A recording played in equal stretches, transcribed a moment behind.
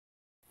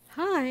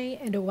Hi,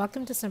 and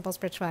welcome to Simple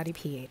Spirituality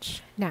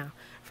PH. Now,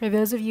 for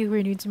those of you who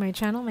are new to my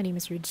channel, my name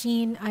is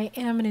Regine. I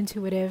am an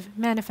intuitive,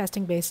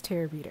 manifesting-based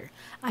tarot reader.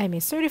 I am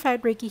a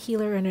certified Reiki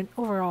healer and an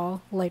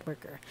overall light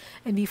worker.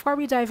 And before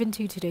we dive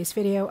into today's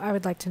video, I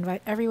would like to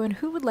invite everyone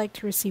who would like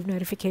to receive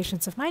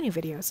notifications of my new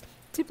videos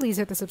to please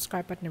hit the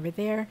subscribe button over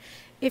there.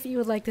 If you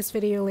would like this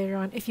video later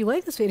on,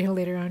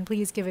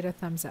 please give it a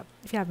thumbs up.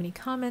 If you have any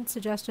comments,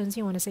 suggestions,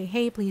 you want to say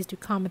hey, please do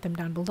comment them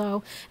down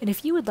below. And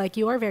if you would like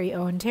your very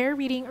own tarot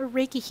reading or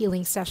Reiki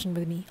healing session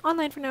with me,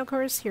 online for now, of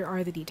course, here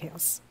are the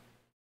details.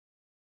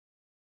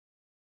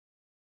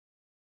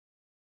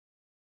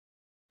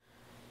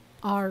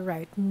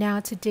 Alright, now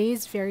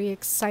today's very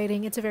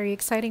exciting. It's a very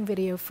exciting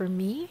video for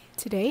me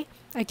today.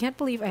 I can't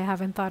believe I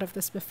haven't thought of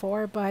this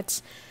before,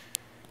 but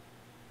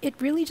it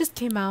really just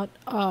came out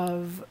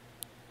of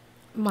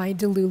my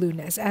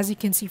Delulu-ness. As you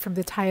can see from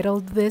the title,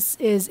 this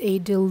is a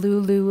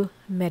Delulu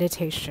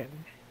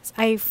meditation.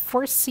 I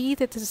foresee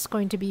that this is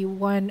going to be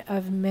one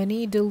of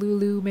many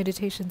Delulu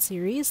meditation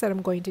series that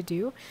I'm going to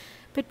do,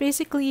 but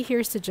basically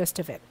here's the gist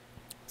of it.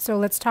 So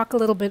let's talk a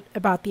little bit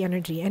about the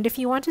energy. And if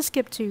you want to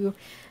skip to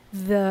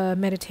the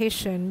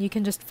meditation, you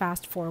can just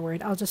fast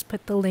forward. I'll just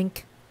put the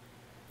link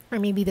or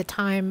maybe the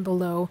time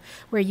below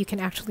where you can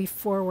actually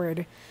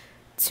forward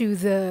to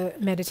the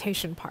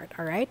meditation part,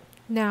 all right?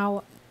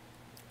 Now,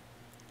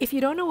 if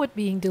you don't know what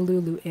being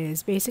Delulu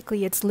is,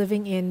 basically it's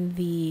living in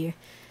the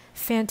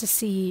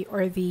fantasy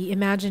or the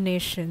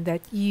imagination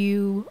that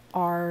you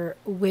are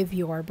with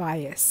your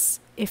bias.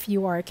 If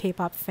you are a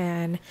K-pop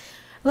fan,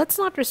 let's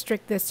not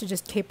restrict this to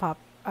just K-pop,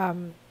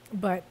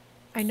 but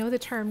I know the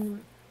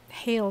term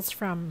hails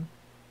from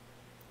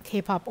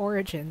K-pop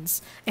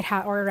origins. It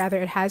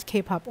has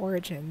K-pop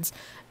origins.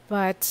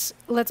 But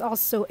let's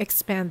also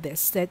expand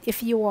this, that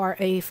if you are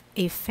a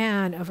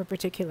fan of a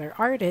particular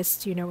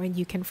artist, you know, and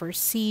you can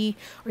foresee,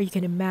 or you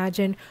can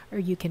imagine, or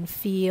you can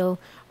feel,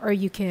 or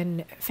you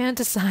can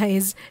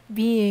fantasize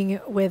being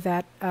with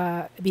that,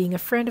 being a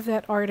friend of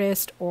that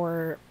artist,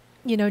 or,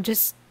 you know,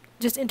 just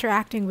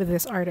interacting with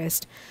this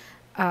artist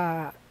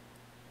in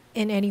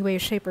any way,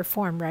 shape, or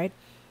form, right?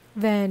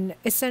 Then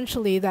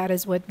essentially that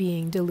is what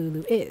being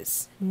Delulu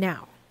is.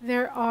 Now,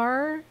 there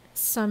are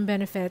some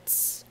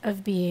benefits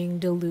of being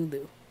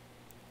Delulu.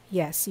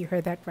 Yes, you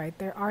heard that right.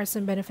 There are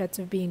some benefits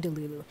of being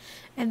Delulu.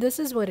 And this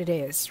is what it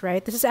is,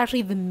 right? This is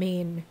actually the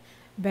main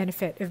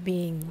benefit of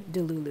being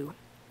Delulu.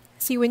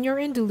 See, when you're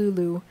in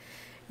Delulu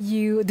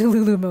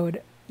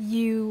mode,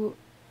 you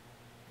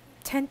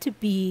tend to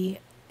be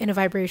in a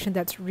vibration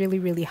that's really,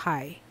 really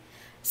high,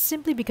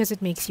 simply because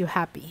it makes you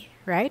happy,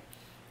 right?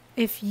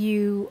 If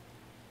you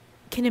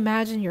can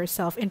imagine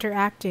yourself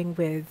interacting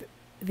with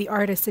the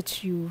artist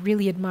that you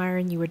really admire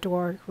and you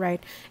adore,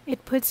 right?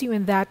 It puts you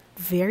in that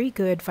very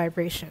good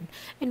vibration.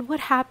 And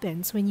what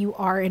happens when you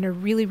are in a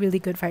really, really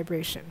good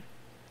vibration,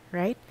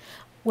 right?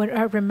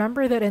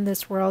 Remember that in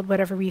this world,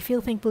 whatever we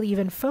feel, think, believe,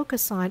 and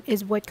focus on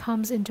is what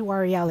comes into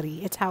our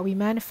reality. It's how we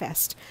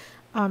manifest.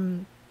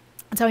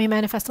 It's how we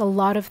manifest a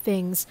lot of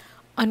things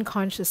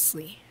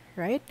unconsciously,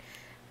 right?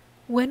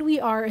 When we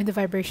are in the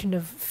vibration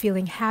of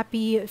feeling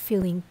happy,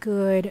 feeling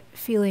good,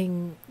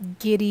 feeling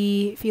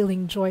giddy,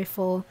 feeling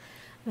joyful,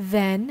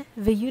 then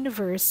the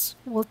universe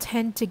will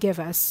tend to give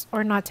us,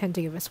 or not tend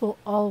to give us, will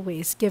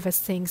always give us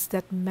things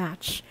that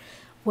match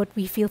what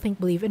we feel, think,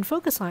 believe, and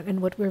focus on,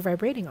 and what we're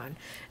vibrating on.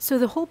 So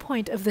the whole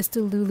point of this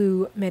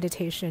Delulu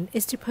meditation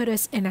is to put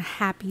us in a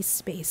happy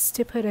space,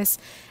 to put us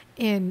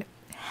in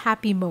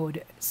happy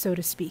mode, so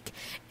to speak.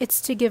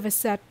 It's to give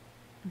us that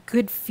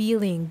good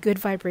feeling, good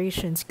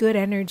vibrations, good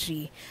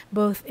energy,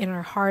 both in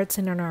our hearts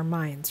and in our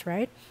minds,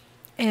 right?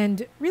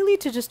 And really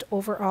to just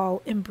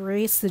overall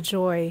embrace the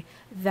joy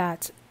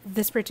that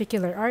this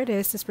particular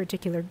artist, this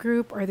particular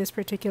group, or this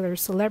particular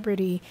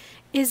celebrity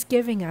is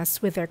giving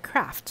us with their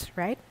craft,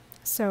 right?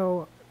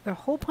 So the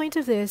whole point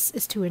of this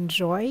is to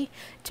enjoy,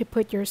 to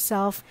put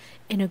yourself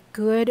in a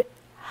good,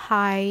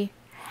 high,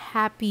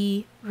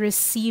 happy,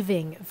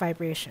 receiving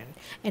vibration.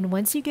 And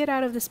once you get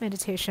out of this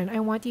meditation,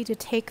 I want you to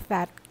take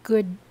that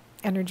good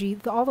energy,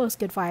 all those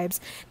good vibes,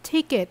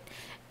 take it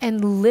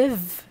and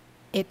live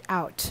it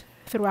out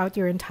throughout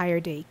your entire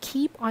day.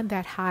 Keep on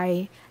that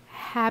high,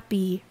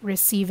 happy,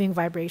 receiving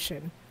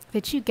vibration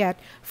that you get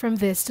from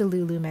this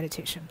Delulu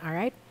meditation. All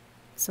right,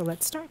 so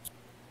let's start.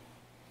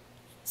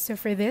 So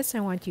for this, I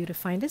want you to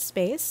find a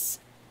space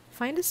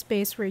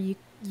where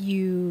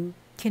you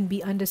can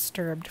be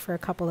undisturbed for a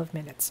couple of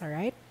minutes. All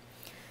right,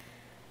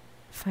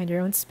 find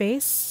your own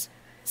space.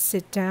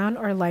 Sit down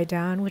or lie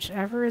down,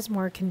 whichever is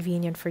more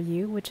convenient for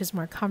you, which is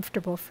more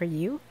comfortable for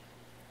you.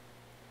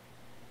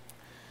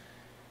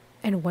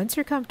 And once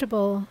you're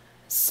comfortable,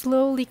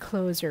 slowly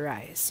close your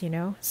eyes,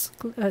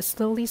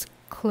 slowly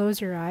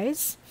close your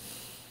eyes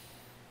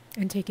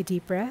and take a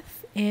deep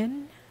breath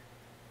in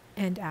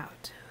and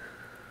out.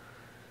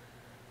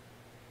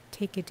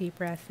 Take a deep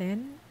breath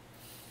in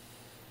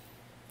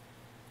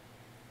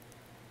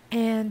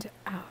and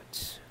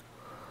out.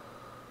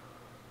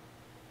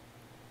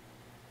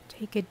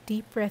 Take a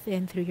deep breath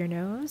in through your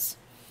nose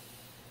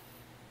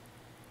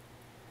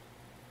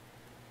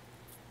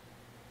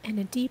And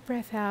a deep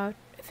breath out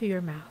through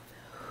your mouth.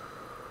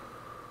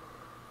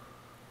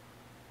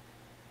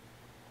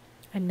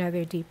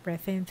 Another deep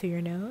breath in through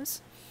your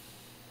nose.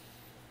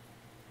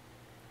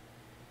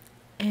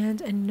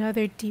 And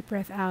another deep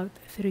breath out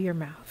through your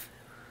mouth.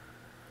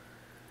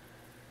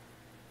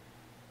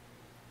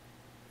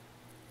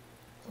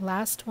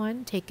 Last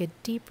one, take a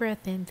deep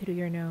breath in through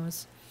your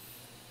nose.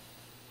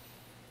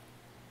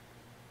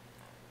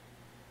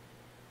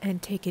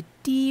 And take a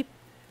deep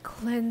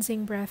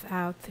cleansing breath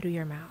out through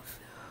your mouth.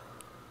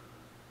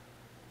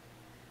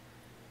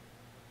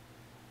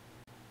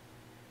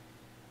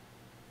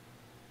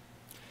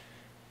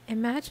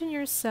 Imagine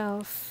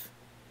yourself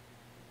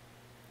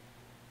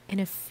in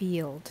a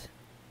field.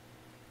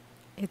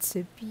 It's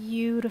a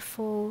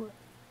beautiful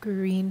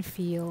green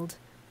field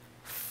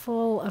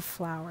full of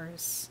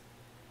flowers.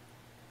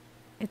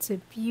 It's a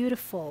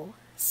beautiful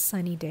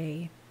sunny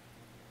day.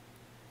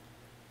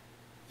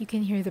 You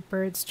can hear the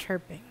birds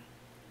chirping.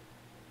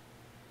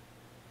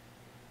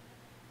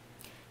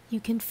 You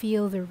can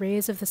feel the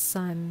rays of the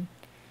sun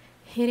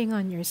hitting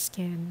on your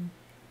skin,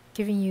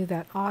 giving you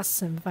that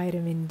awesome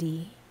vitamin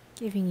D,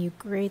 giving you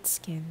great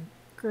skin,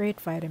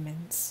 great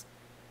vitamins.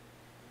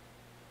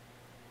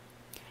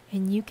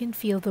 And you can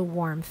feel the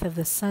warmth of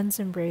the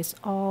sun's embrace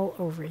all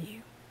over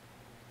you.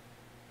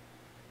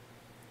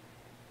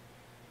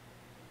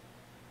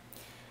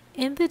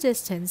 In the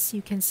distance,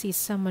 you can see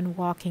someone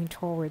walking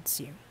towards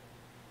you.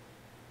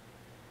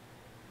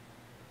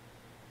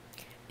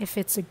 If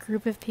it's a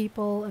group of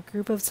people, a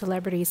group of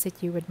celebrities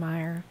that you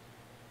admire,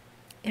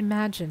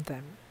 imagine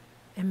them.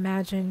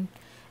 Imagine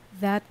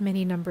that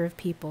many number of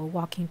people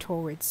walking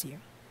towards you.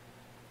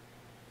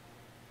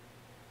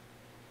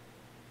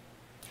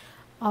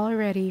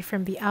 Already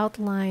from the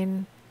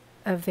outline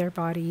of their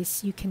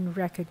bodies, you can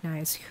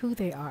recognize who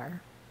they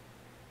are.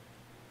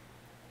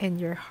 And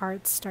your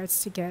heart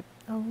starts to get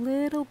a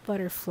little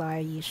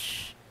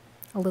butterfly-ish,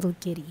 a little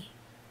giddy.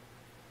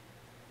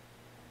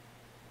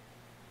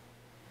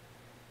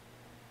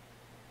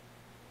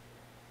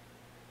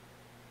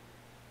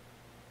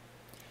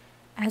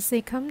 As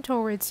they come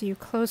towards you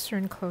closer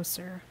and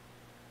closer,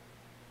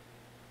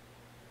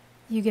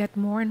 you get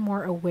more and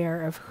more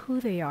aware of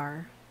who they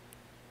are.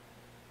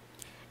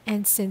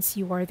 And since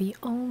you are the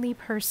only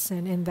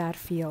person in that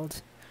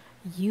field,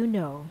 you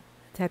know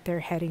that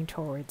they're heading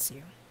towards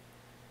you.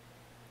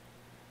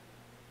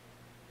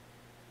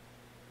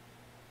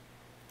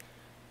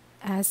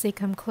 As they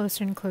come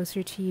closer and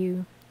closer to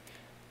you,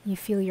 you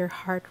feel your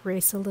heart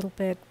race a little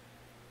bit.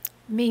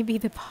 Maybe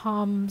the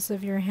palms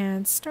of your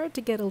hands start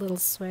to get a little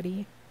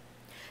sweaty,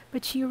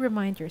 but you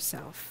remind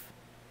yourself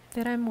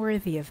that I'm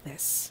worthy of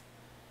this,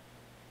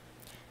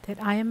 that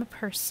I am a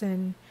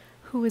person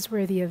who is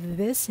worthy of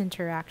this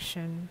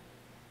interaction,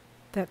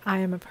 that I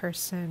am a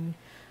person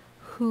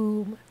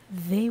whom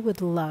they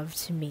would love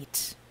to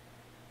meet,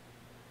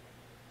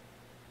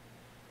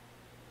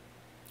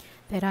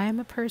 that I am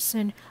a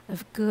person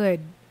of good,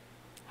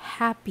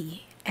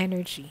 happy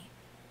energy.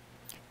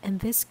 And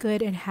this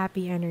good and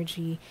happy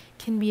energy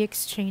can be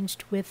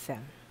exchanged with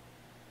them.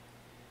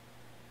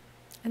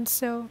 And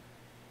so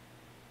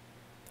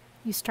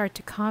you start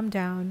to calm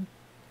down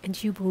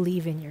and you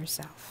believe in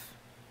yourself.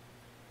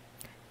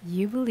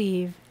 You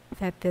believe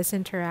that this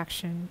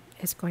interaction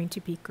is going to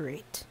be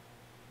great.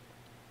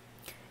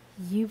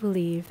 You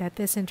believe that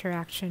this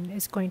interaction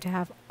is going to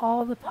have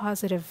all the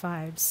positive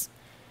vibes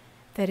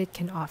that it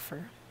can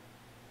offer.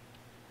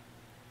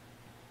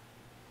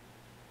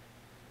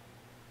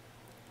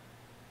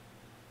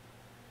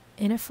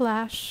 In a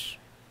flash,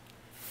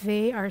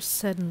 they are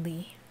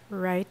suddenly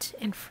right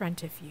in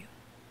front of you.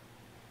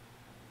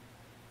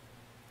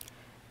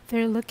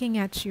 They're looking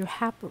at you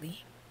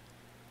happily,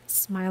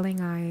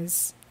 smiling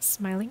eyes,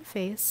 smiling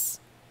face,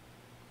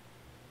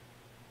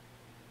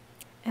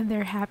 and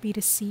they're happy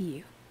to see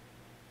you.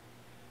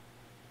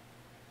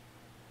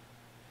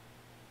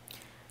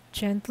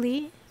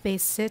 Gently, they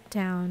sit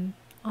down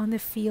on the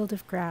field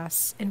of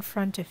grass in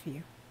front of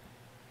you.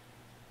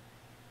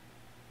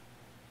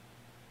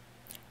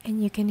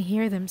 And you can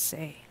hear them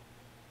say,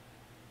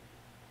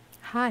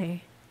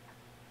 "Hi,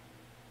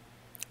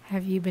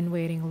 have you been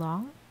waiting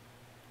long?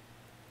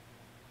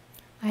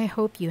 I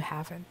hope you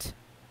haven't.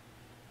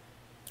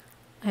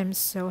 I'm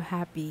so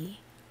happy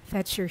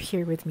that you're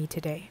here with me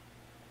today.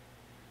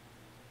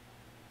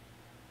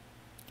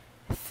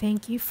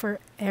 Thank you for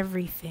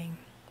everything,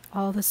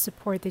 all the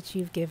support that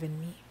you've given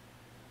me.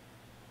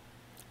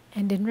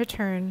 And in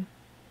return,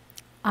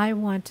 I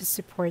want to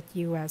support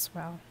you as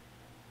well.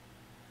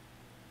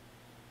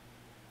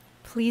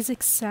 Please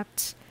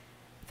accept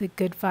the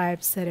good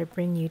vibes that I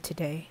bring you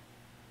today.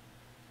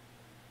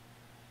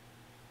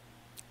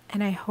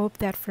 And I hope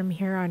that from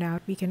here on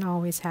out we can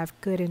always have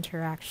good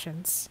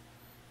interactions.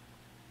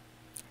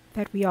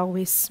 That we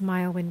always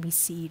smile when we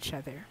see each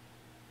other.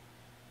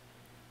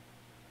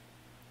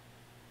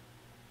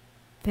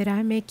 That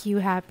I make you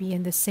happy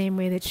in the same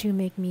way that you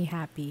make me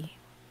happy.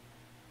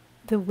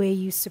 The way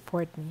you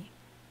support me.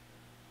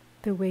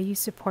 The way you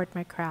support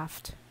my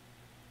craft.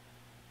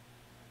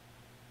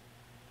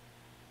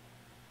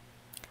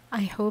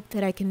 I hope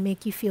that I can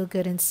make you feel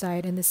good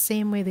inside in the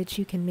same way that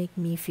you can make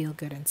me feel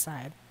good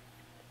inside.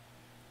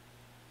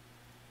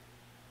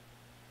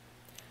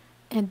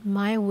 And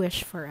my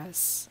wish for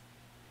us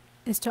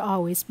is to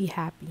always be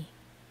happy.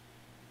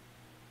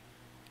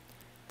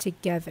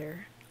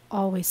 Together,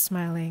 always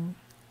smiling,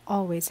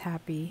 always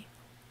happy,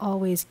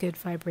 always good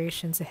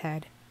vibrations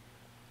ahead,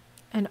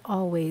 and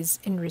always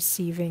in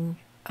receiving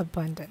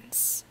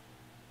abundance.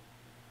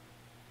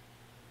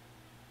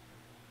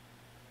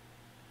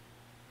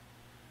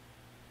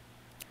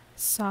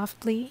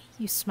 Softly,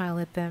 you smile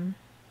at them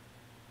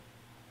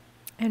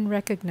and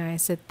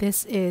recognize that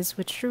this is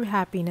what true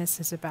happiness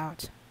is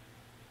about.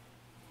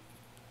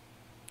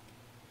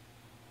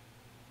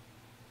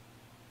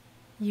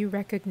 You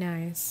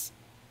recognize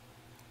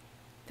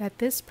that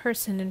this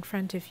person in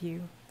front of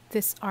you,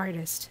 this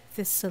artist,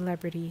 this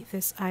celebrity,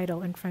 this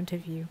idol in front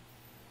of you,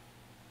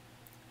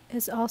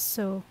 is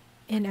also,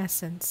 in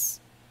essence,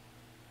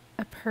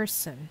 a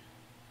person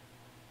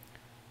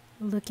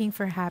looking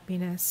for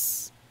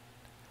happiness,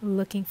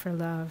 looking for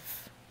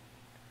love,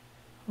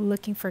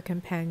 looking for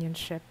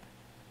companionship,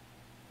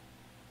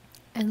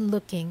 and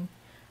looking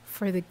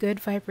for the good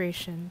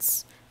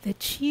vibrations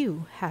that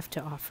you have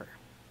to offer.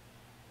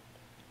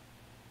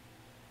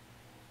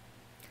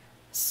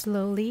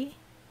 Slowly,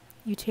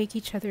 you take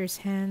each other's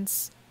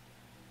hands,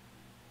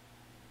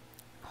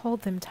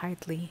 hold them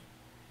tightly,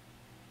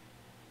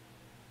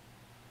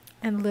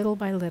 and little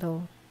by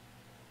little,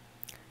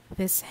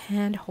 this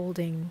hand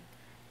holding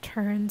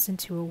turns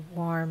into a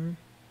warm,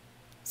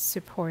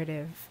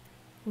 supportive,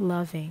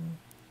 loving,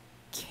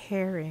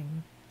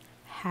 caring,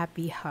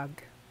 happy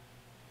hug.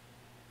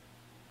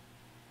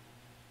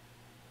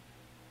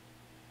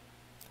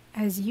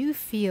 As you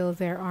feel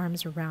their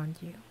arms around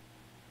you,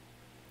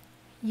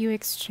 you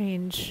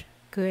exchange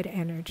good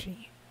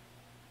energy.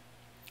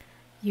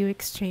 You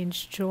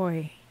exchange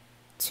joy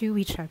to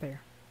each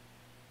other.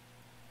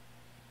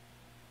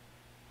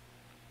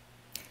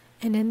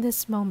 And in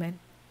this moment,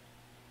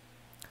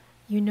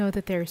 you know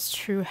that there is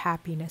true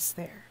happiness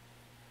there.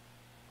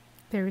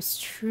 There is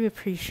true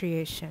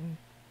appreciation.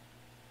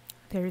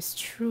 There is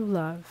true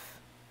love.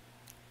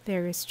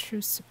 There is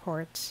true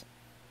support.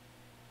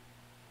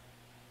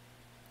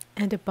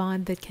 And a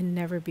bond that can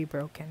never be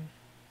broken.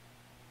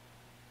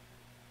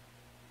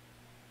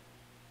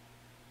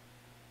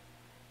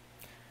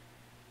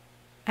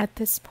 At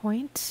this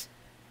point,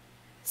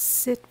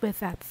 sit with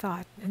that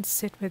thought and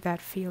sit with that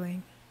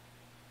feeling.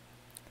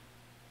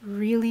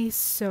 Really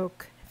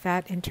soak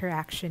that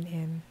interaction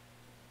in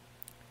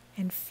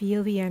and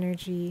feel the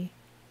energy,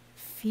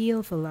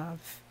 feel the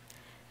love,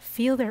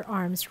 feel their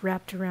arms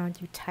wrapped around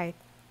you tight,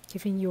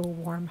 giving you a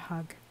warm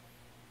hug.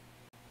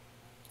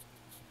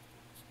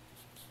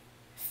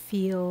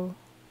 Feel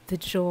the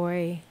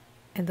joy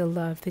and the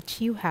love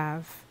that you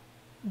have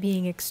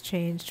being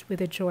exchanged with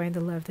the joy and the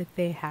love that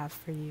they have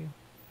for you.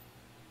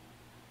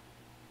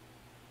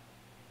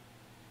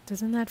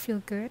 Doesn't that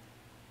feel good?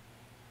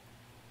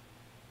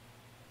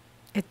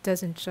 It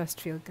doesn't just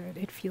feel good,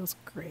 it feels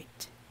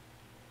great.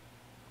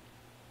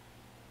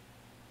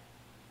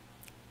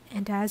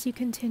 And as you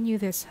continue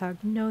this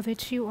hug, know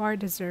that you are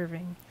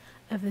deserving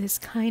of this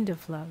kind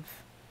of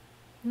love,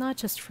 not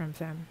just from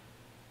them,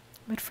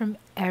 but from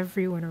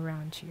everyone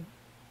around you.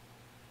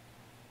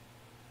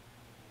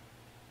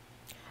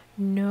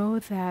 Know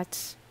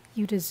that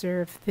you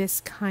deserve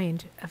this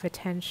kind of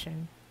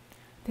attention,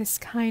 this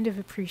kind of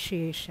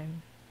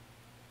appreciation,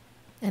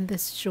 and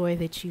this joy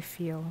that you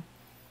feel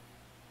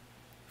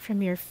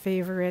from your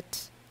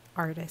favorite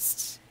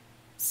artist,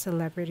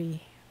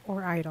 celebrity,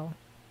 or idol.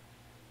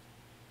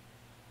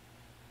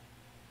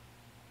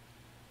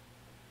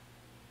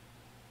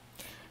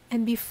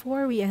 And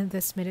before we end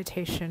this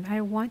meditation,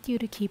 I want you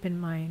to keep in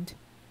mind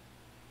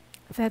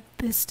that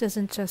this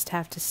doesn't just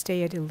have to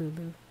stay a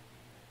Delulu.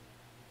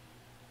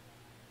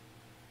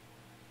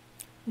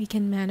 We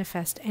can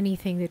manifest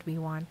anything that we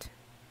want.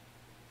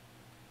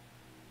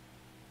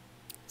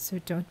 So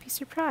don't be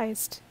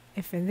surprised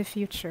if in the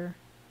future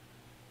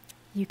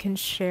you can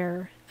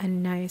share a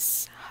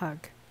nice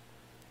hug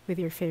with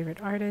your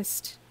favorite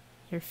artist,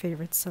 your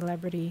favorite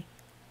celebrity,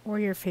 or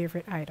your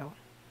favorite idol.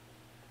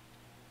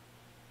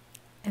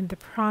 And the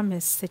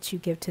promise that you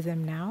give to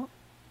them now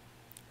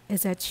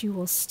is that you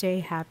will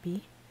stay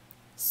happy,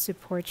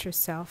 support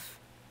yourself,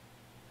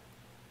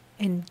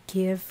 and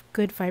give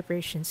good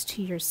vibrations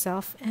to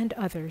yourself and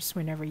others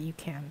whenever you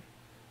can.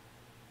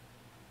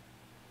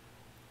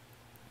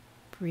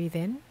 Breathe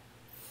in.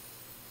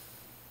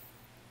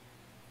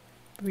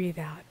 Breathe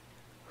out.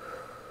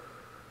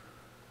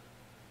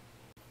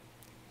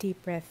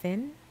 Deep breath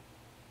in.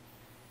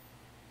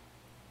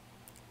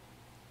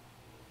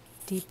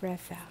 Deep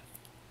breath out.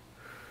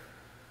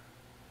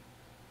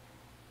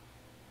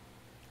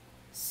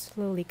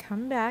 Slowly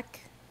come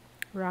back.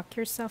 Rock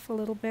yourself a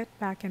little bit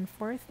back and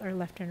forth or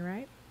left and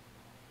right.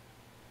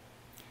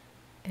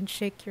 And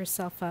shake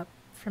yourself up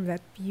from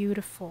that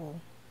beautiful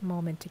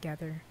moment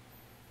together.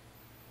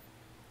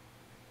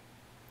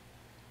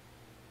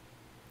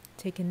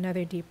 Take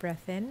another deep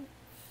breath in.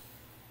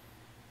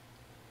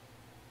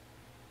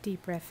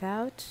 Deep breath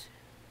out.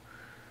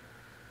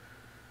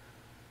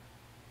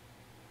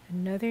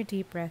 Another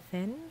deep breath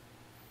in.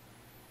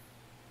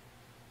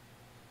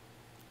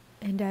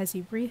 And as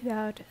you breathe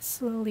out,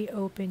 slowly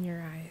open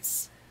your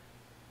eyes.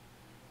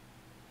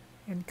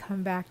 And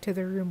come back to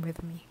the room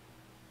with me.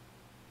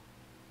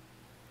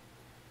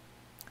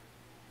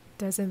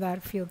 Doesn't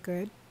that feel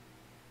good?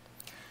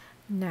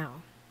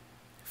 Now,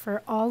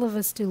 for all of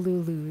us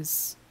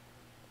Delulus,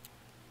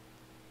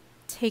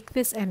 take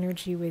this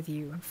energy with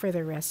you for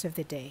the rest of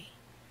the day.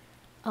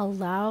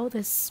 Allow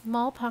this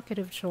small pocket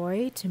of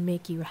joy to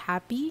make you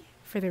happy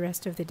for the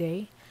rest of the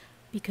day,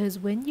 because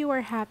when you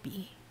are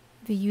happy,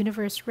 the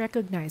universe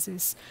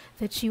recognizes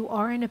that you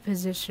are in a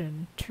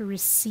position to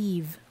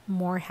receive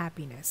more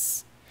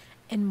happiness.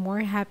 And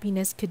more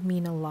happiness could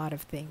mean a lot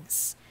of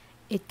things.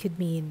 It could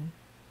mean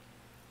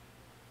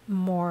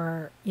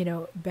more,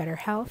 better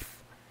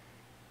health.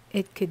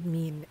 It could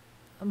mean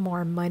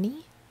more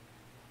money.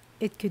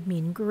 It could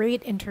mean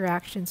great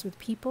interactions with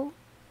people.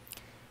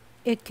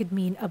 It could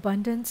mean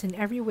abundance in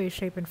every way,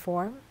 shape, and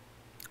form.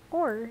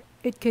 Or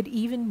it could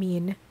even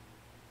mean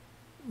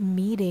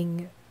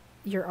meeting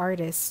your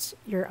artist,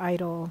 your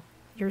idol,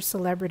 your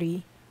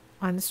celebrity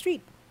on the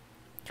street.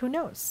 Who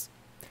knows?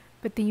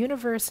 But the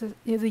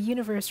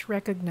universe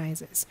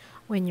recognizes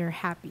when you're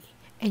happy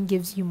and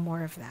gives you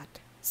more of that.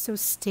 So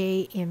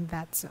stay in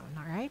that zone,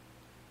 all right?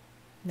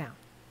 Now,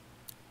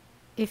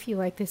 if you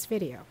like this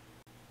video,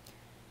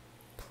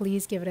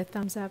 please give it a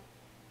thumbs up.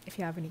 If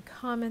you have any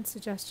comments,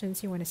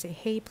 suggestions, you want to say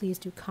hey, please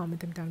do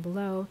comment them down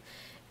below.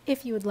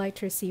 If you would like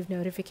to receive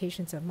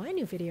notifications of my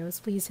new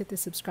videos, please hit the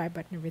subscribe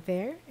button over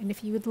there. And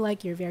if you would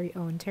like your very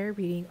own tarot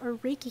reading or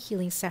Reiki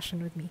healing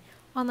session with me,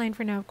 online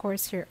for now, of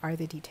course, here are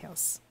the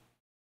details.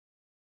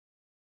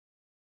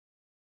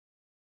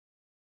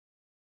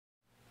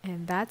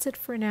 And that's it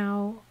for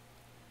now.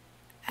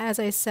 As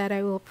I said,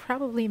 I will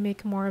probably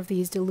make more of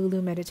these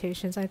Delulu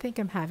meditations. I think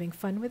I'm having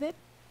fun with it.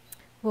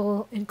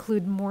 We'll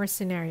include more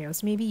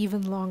scenarios, maybe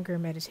even longer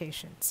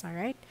meditations, all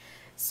right?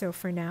 So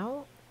for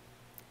now,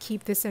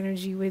 keep this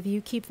energy with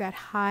you, keep that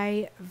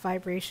high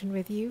vibration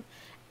with you,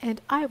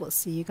 and I will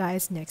see you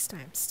guys next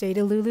time. Stay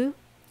Delulu,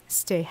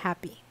 stay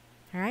happy,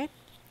 all right?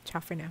 Ciao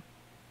for now.